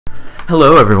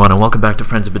Hello everyone and welcome back to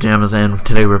Friends of Pajamas, and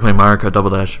today we're playing Mario Kart Double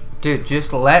Dash. Dude,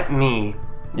 just let me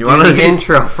do the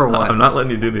intro for once. I'm not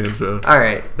letting you do the intro.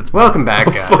 Alright, welcome back,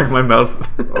 guys. Fuck my mouse.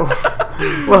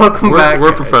 Welcome back.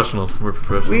 We're professionals. We're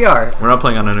professionals. We are. We're not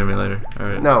playing on an emulator.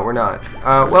 Alright. No, we're not.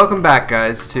 Welcome back,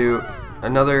 guys, to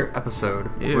another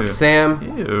episode with Sam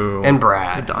and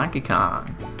Brad. Donkey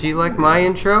Kong. Do you like my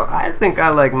intro? I think I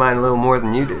like mine a little more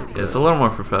than you do. Yeah, it's a little more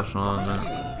professional, isn't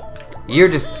it? You're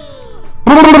just...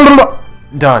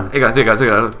 Done. Hey guys.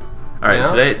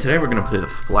 Alright, today we're gonna play the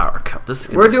Flower Cup.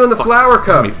 We're doing the Flower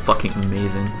Cup. This is gonna be fucking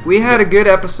amazing. We had a good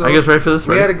episode. Are you guys ready for this?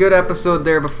 We had a good episode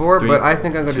there before, 3, but I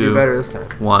think I'm gonna do better this time.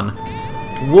 1.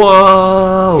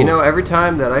 Whoa! You know, every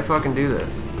time that I fucking do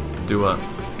this, do what?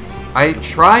 I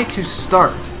try to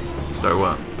start. Start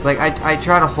what? Like I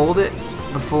try to hold it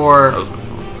before. That was my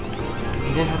fault.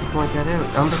 You didn't have to point that out.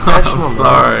 I'm professional. I'm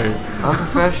sorry. Man. I'm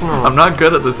professional. I'm not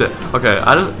good at this yet. Okay,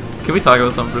 can we talk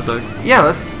about something for a sec? Yeah,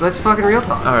 let's fucking real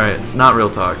talk. All right, not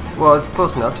real talk. Well, it's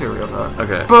close enough to a real talk.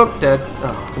 Okay. Boop, dead.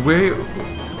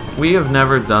 Oh. We have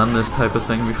never done this type of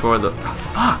thing before.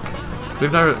 Fuck.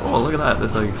 We've never. Oh, look at that.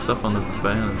 There's like stuff on the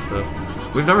band and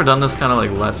stuff. We've never done this kind of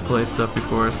like let's play stuff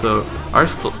before. So our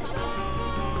social.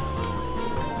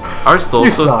 You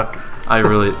suck. I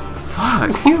really.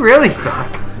 Fuck. You really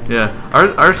suck. Yeah.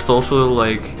 Our social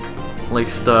like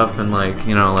stuff and like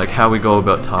like how we go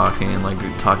about talking and like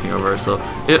talking over ourselves.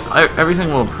 Everything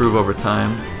will improve over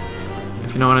time,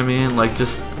 if you know what I mean. Like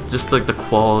just like the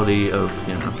quality of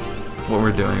what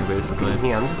we're doing basically.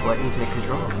 Yeah, I'm just letting you take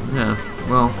control. Yeah.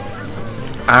 Well,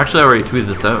 I actually already tweeted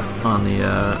this out on the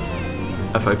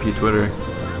FIP Twitter,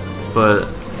 but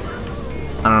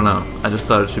I don't know. I just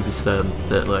thought it should be said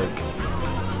that like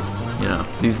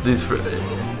these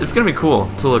it's gonna be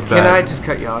cool to look back. Can I just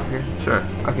cut you off here? Sure.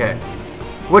 Okay.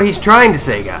 What he's trying to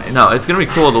say, guys. No, it's gonna be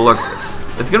cool to look.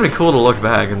 It's gonna be cool to look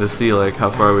back and to see like how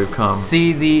far we've come.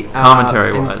 See the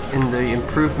commentary-wise, in the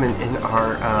improvement in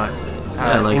our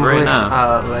like English right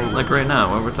now, language. like right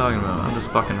now, what we're talking about. I'm just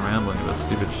fucking rambling about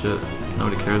stupid shit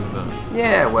nobody cares about.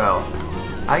 Yeah, well,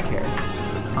 I care.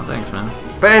 Oh, thanks, man.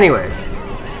 But anyways,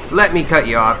 let me cut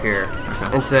you off here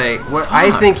and say what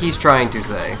I think he's trying to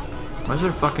say. Why is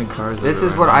there fucking cars? This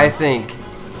is what I think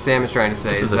Sam is trying to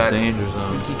say. This is a danger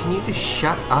zone. Can you just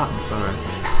shut up? I'm sorry.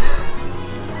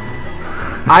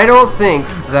 I don't think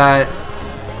that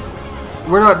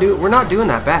we're not doing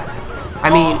that bad. I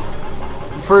mean,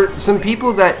 for some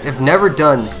people that have never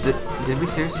done did we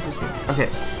seriously just okay?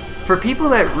 For people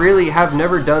that really have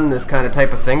never done this kind of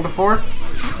type of thing before,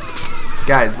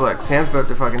 guys, look, Sam's about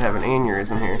to fucking have an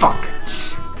aneurysm here. Fuck.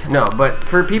 No, but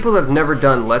for people that have never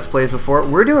done Let's Plays before,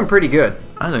 we're doing pretty good.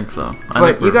 I think so.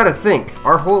 But you gotta think,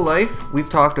 our whole life,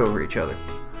 we've talked over each other.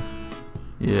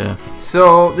 Yeah.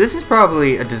 So, this is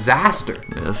probably a disaster.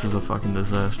 Yeah, this is a fucking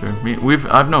disaster.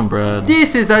 I've known Brad.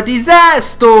 This is a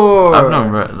disaster! I've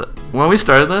known Brad. When we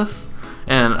started this,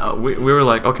 and we were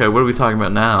like, okay, what are we talking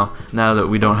about now? Now that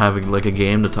we don't have like a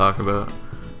game to talk about.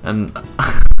 And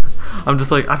I'm just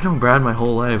like, I've known Brad my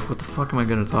whole life. What the fuck am I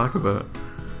gonna talk about?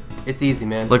 It's easy,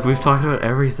 man. Like, we've talked about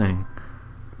everything.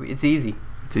 It's easy.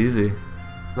 It's easy.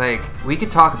 Like, we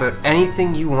could talk about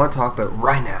anything you want to talk about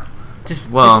right now. Just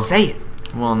say it.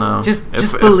 Well, no. Just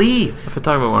believe. If I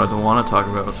talk about what I don't want to talk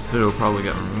about, it'll probably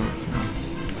get removed.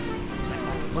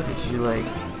 What did you like?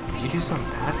 Did you do something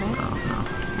bad, man?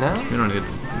 No. No? We don't need to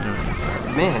talk about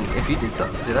it. Man, if you did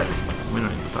something, did I just? We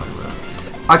don't need to talk about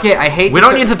it. Okay, I hate. We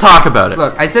don't need to talk about it.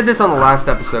 Look, I said this on the last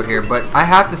episode here, but I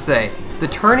have to say, the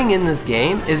turning in this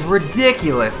game is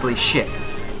ridiculously shit.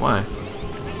 Why?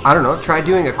 I don't know. Try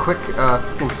doing a quick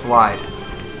fucking slide.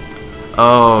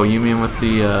 Oh, you mean with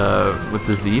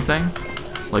the Z thing?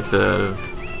 Like the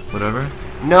whatever?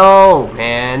 No,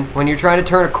 man. When you're trying to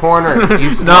turn a corner,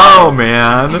 you slide. No,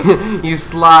 man. You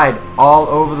slide all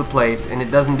over the place, and it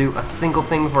doesn't do a single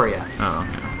thing for you. Oh,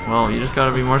 okay. Well, you just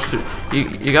gotta be more.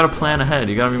 You gotta plan ahead.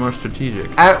 You gotta be more strategic.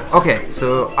 Okay,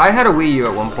 so I had a Wii U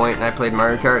at one point, and I played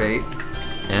Mario Kart 8.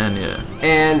 And yeah.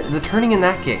 And the turning in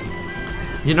that game.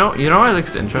 You know what I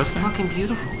think's interesting? It's fucking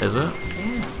beautiful. Is it?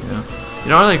 Yeah. You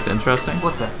know what I think's interesting?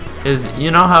 What's that? Is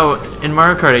you know how in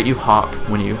Mario Kart 8 you hop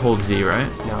when you hold Z, right?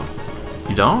 No.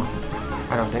 You don't?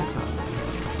 I don't think so.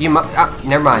 You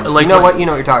never mind. Like you know what? You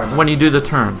know what you're talking about. When you do the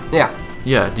turn. Yeah.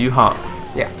 Yeah. Do you hop?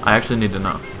 Yeah. I actually need to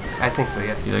know. I think so.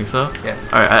 Yes. You think so?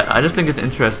 Yes. All right. I just think it's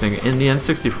interesting in the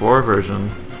N64 version.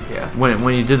 Yeah.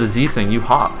 When you do the Z thing, you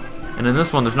hop, and in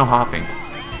this one, there's no hopping.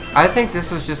 I think this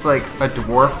was just like a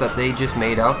dwarf that they just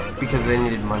made up because they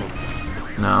needed money.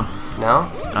 No.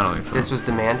 No? I don't think so. This was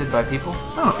demanded by people?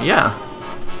 Oh, yeah.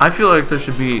 I feel like there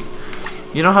should be...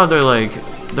 You know how they're like...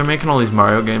 they're making all these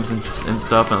Mario games and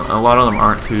stuff, and a lot of them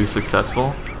aren't too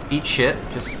successful. Eat shit.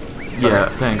 Just. Yeah,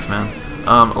 thanks, man.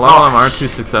 A lot of them aren't too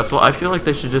successful. I feel like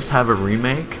they should just have a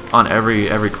remake on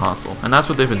every console, and that's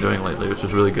what they've been doing lately, which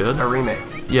is really good. A remake.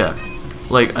 Yeah,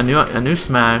 like a new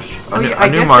Smash, I a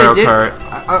new guess Mario they did.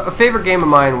 Kart. A favorite game of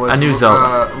mine was A new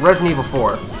Zelda. Resident Evil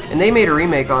 4, and they made a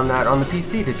remake on that on the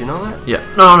PC. Did you know that? Yeah.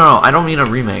 No. I don't mean a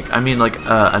remake. I mean like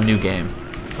a new game.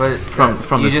 But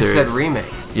From you the just series. said remake.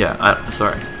 Yeah.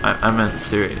 Sorry. I meant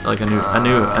series, like a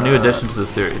new addition to the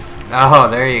series. Oh,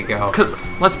 there you go. 'Cause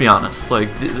let's be honest, like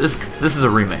this is a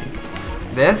remake.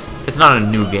 This? It's not a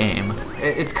new game.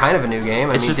 It's kind of a new game.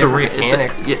 I It's mean, just different a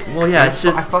mechanics. it's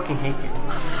just. I fucking hate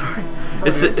you. Sorry.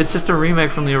 It's It's just a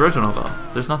remake from the original though.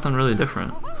 There's nothing really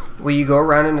different. Well, you go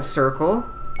around in a circle,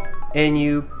 and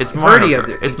you It's Mario Kart.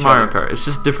 Kart. It's Mario Kart. It's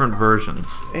just different versions.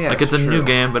 Yeah, like it's a new true.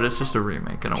 game, but it's just a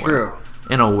remake in a way. True.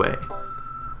 In a way.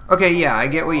 Okay, yeah, I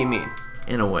get what you mean.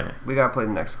 In a way. We gotta play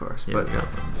the next course, Yeah, but we got it.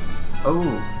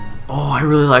 oh, I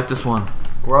really like this one.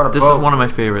 we're on a This boat. is one of my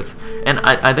favorites, and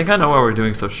I think I know why we're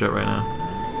doing so shit right now.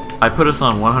 I put us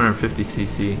on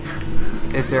 150cc.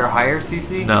 Is there a higher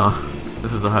CC? No,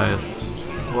 this is the highest.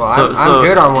 Well, I'm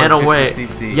good on 150 in a way,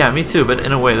 CC. yeah, me too. But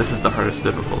in a way, this is the hardest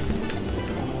difficulty.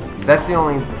 That's the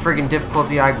only friggin'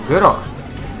 difficulty I'm good on.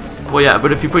 Well, yeah,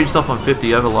 but if you put yourself on 50,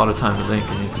 you have a lot of time to think,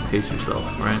 and you can pace yourself,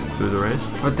 right, through the race.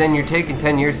 But then you're taking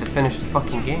 10 years to finish the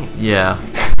fucking game. Yeah,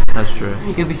 that's true.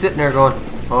 You'll be sitting there going,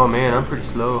 oh man, I'm pretty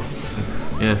slow.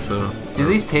 Yeah, so Do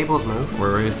these tables move?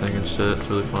 we're racing and shit. It's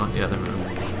really fun. Yeah, they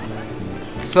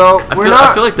move. So,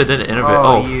 I feel like they didn't innovate.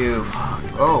 Oh, you.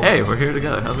 Oh. Hey, we're here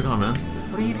together. How's it going, man?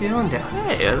 What are you doing down there?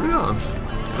 Hey, how's it going?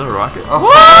 Is that a rocket?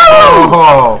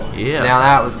 Oh. Yeah. Now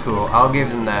that was cool. I'll give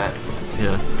them that.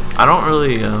 Yeah. I don't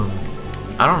really,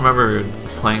 I don't remember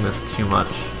playing this too much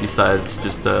besides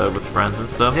just with friends and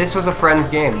stuff. This was a friend's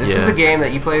game. This Yeah. is a game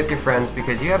that you play with your friends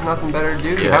because you have nothing better to do.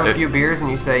 You Yeah, have a few beers and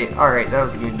you say, alright, that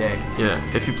was a good day. Yeah.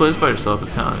 If you play this by yourself,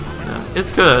 it's kind of, yeah,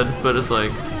 it's good, but it's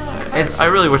like, I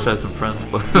really wish I had some friends to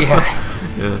play this. Yeah.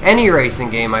 Yeah. Any racing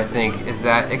game, I think, is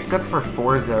that, except for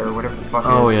Forza or whatever the fuck it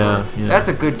is. Oh, yeah, yeah. That's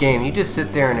a good game. You just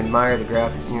sit there and admire the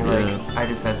graphics and you're Yeah. like, I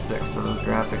just had sex to those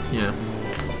graphics. Yeah.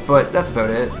 But that's about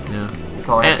it. Yeah. That's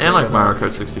all I have to say And like about Mario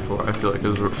Kart 64, I feel like it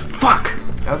was. Fuck!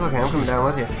 That's okay, I'm coming down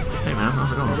with you. Hey man,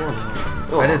 how's it How you going?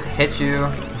 doing? I just hit you.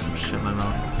 There's some shit in my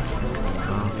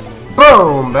mouth.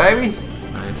 Boom, baby!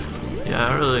 Nice.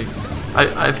 Yeah,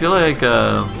 I feel like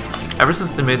ever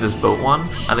since they made this boat one,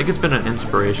 I think it's been an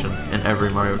inspiration in every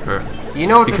Mario Kart. You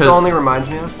know what this Because- only reminds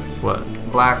me of? What?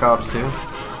 Black Ops 2.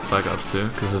 Black Ops 2?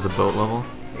 Because there's a boat level?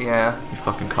 Yeah. You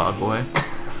fucking cod boy.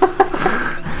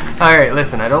 Alright,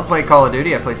 listen, I don't play Call of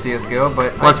Duty, I play CSGO,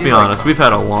 but Let's I do be like honest, we've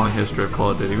had a long history of Call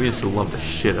of Duty. We used to love the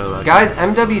shit out of that. Guys,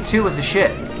 MW2 was the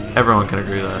shit. Game. Everyone can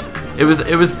agree with that. It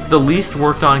was the least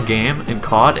worked on game in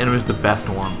COD, and it was the best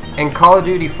one. And Call of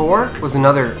Duty 4 was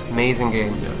another amazing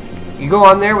game. Yeah. You go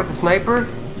on there with a sniper,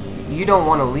 you don't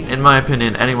want to leave. In my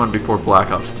opinion, anyone before Black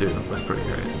Ops 2 was pretty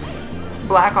great.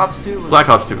 Black Ops 2 was... Black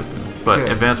Ops 2 was good, but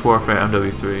Good. Advanced Warfare,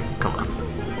 MW3, come on.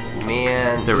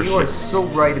 Man, They were you are shit. so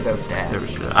right about that. They were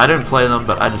shit. I didn't play them,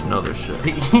 but I just know they're shit.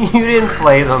 You didn't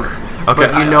play them, Okay,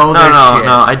 but you know they're shit.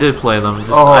 No, I did play them.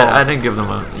 Just, Oh. I didn't give them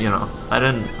a, I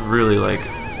didn't really,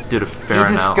 did a fair You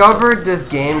analysis. discovered this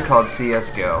game called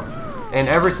CSGO, and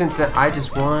ever since then, I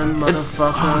just won,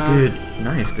 motherfucker. Oh, dude.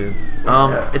 Nice, dude.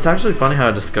 Yeah. It's actually funny how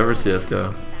I discovered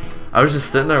CSGO. I was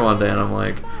just sitting there one day, and I'm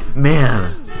like,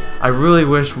 man, I really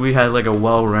wish we had, like, a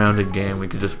well-rounded game we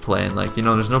could just play, and, like,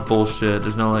 there's no bullshit,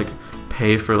 there's no, like,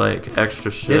 pay for, like, extra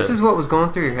shit. This is what was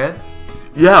going through your head?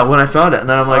 Yeah, when I found it, and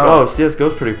then I'm like, Oh. oh,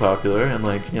 CSGO's pretty popular, and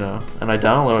like, and I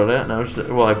downloaded it, and I was,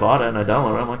 I bought it, and I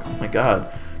downloaded it, I'm like, oh my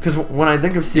god. Because when I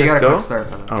think of CSGO... You got a quick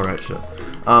start on it. Oh, right, shit.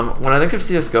 When I think of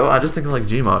CSGO, I just think of like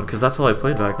Gmod, because that's all I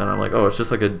played back then. I'm like, oh, it's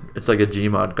just like a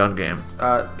Gmod gun game.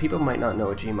 People might not know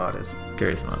what Gmod is.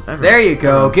 Gary's Mod. Everyone, There you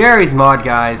go, Gary's Mod,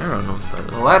 guys. Everyone knows what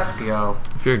that is. Let's go.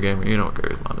 If you're a gamer, you know what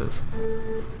Gary's Mod is.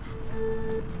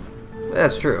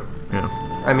 That's true. Yeah.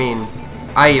 I mean,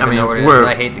 I even know what it is, and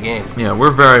I hate the game. Yeah,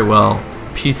 we're very well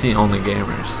PC-only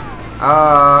gamers.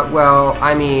 Well,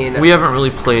 I mean... We haven't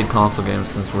really played console games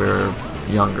since we were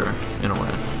younger, in a way.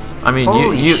 I mean,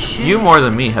 Holy you shit. more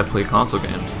than me have played console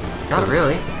games. Not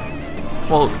really.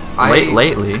 Well,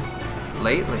 lately.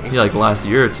 Lately? Yeah, like last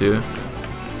year or two.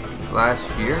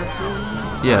 Last year or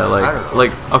two? Yeah, I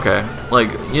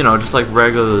don't know. just like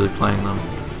regularly playing them.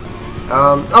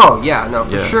 Oh, yeah, no,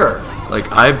 for Yeah. sure. Like,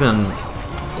 I've been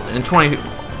in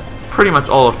pretty much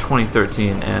all of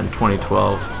 2013 and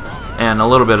 2012, and a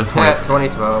little bit of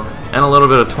 2012. and a little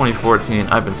bit of 2014.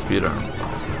 I've been speedrunning,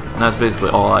 and that's basically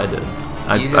all I did.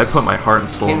 I put my heart and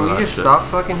soul Can into you that just shit. stop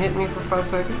fucking hitting me for 5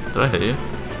 seconds? Did I hit you?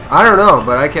 I don't know,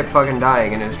 but I kept fucking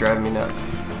dying and it was driving me nuts.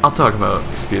 I'll talk about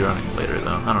speedrunning later,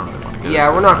 though. I don't really want to get Yeah,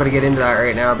 into we're it. not going to get into that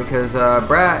right now because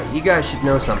Brad, you guys should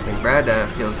know something. Brad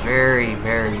feels very,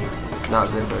 very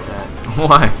not good about that.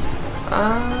 Why?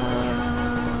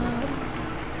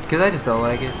 Because I just don't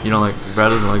like it. You don't like... Brad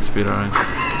doesn't like speedrunning.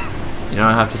 You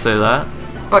don't have to say that?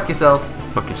 Fuck yourself.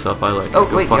 Fuck yourself, I like it. Oh,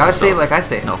 Go wait, you fuck gotta say it yourself. like I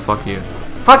say it. No, fuck you.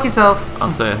 Fuck yourself. I'll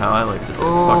say it how I like to say it.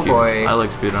 Oh, Fuck you. boy. I like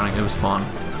speedrunning. It was fun.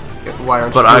 Why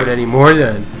don't But you do it anymore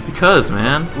then? Because,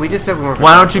 man. We just said we weren't.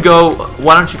 Why don't you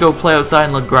go play outside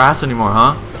in the grass anymore,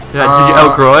 huh? Yeah, did you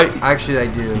outgrow it? Actually, I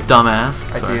do. Dumbass.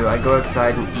 I Sorry. do. I go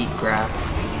outside and eat grass.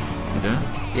 You do?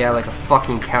 Yeah, like a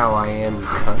fucking cow I am, you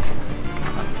cunt.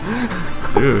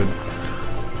 Dude.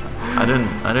 I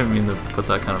didn't mean to put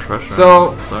that kind of pressure So-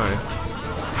 on you. Sorry.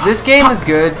 This game is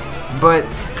good, but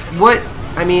what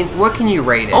can you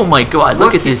rate it? Oh my god, look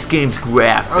What at can- this game's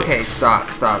graphics. Okay, stop.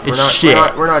 It's shit.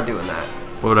 We're not doing that.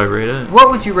 What would I rate it? What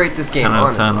would you rate this game, 10 out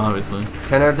of 10, honestly? obviously.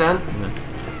 10 out of 10?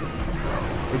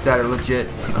 Yeah. Is that a legit?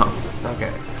 No.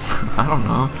 Okay. I don't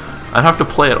know. I'd have to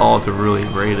play it all to really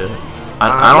rate it.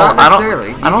 Not necessarily.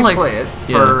 You I don't can like play it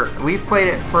yeah. We've played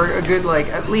it for a good, like,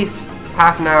 at least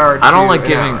half an hour to I don't like an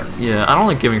giving hour. I don't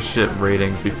like giving shit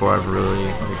ratings before I've really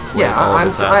like played Yeah, all of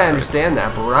its I aspects. understand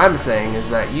that, but what I'm saying is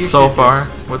that you So should far,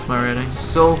 just- what's my rating?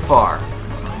 so far,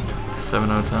 7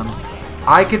 out of 10.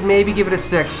 I could maybe give it a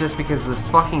 6 just because of this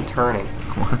fucking turning.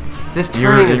 What? This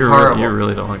turning is horrible. You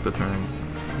really don't like the turning.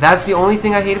 That's the only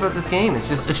thing I hate about this game. It's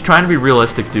just, It's trying to be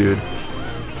realistic, dude.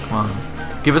 Come on.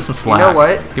 Give us some slack. you know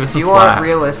what? Give us If some you slack. want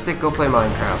realistic, go play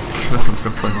Minecraft. Give us some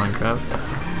go play Minecraft.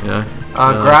 Yeah.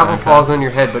 Gravel Minecraft. falls on your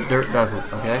head, but dirt doesn't.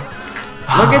 Okay.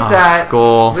 Look at that.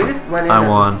 Goal. We just went in I at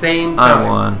won. the same time. I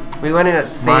won. We went in at the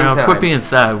same Mario, time. quit being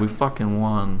sad. We fucking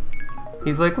won.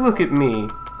 He's like, look at me.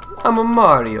 I'm a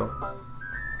Mario.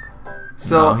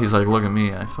 So No, he's like, look at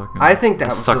me. I fucking. I think that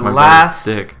was suck the my last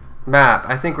brother's dick. map.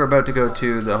 I think we're about to go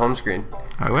to the home screen.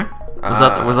 Are we?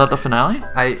 Was that the finale?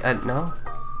 No.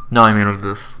 No, I mean of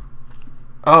this.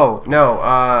 Oh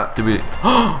no. Did we?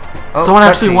 Oh, Someone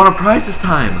actually cutscene. won a prize this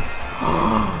time.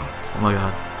 Oh my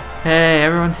god. Hey,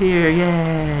 everyone's here.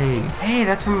 Yay. Hey,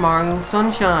 that's from Mario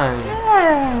Sunshine.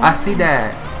 Yeah. I see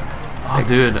that. Oh,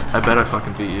 dude, I bet I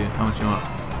fucking beat you. How much you want?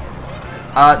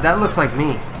 That looks like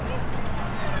me.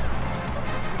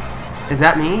 Is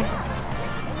that me?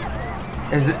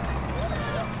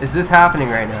 Is this happening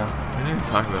right now? We didn't even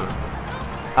talk about it.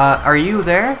 Are you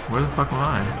there? Where the fuck am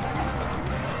I?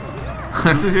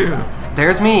 There's you.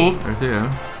 There's me. There's you.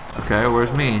 Okay,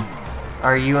 where's me?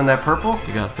 Are you in that purple?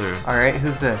 You got through. Alright,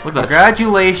 who's this? Look at that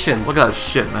Congratulations. Look at that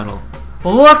shit medal.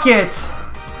 Look at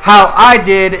how I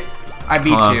did. I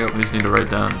beat Hold on, you. we just need to write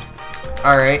down.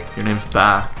 Alright. Your name's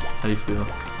Ba. How do you feel?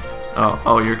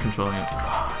 Oh, you're controlling it.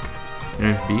 Fuck.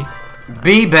 Your name's B?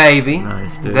 B baby.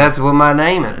 Nice, dude. That's what my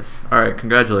name is. Alright,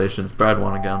 congratulations. Brad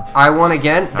won again. I won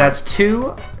again. That's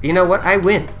 2. You know what? I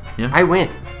win. Yeah. I win.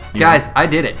 You Guys, I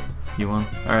did it. You won.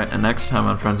 Alright, and next time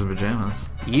on Friends in Pajamas.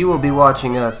 You will be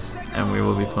watching us. And we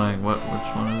will be playing which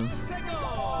one is it?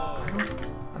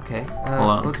 Okay. Hold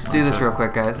on. Let's do this real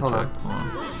quick, guys. Hold Hold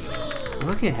on.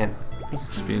 Look at him. He's...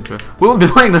 Speed trip. We will be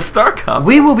playing the Star Cup.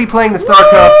 We will be playing the Star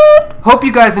Cup. Hope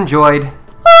you guys enjoyed.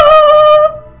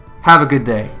 Have a good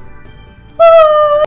day.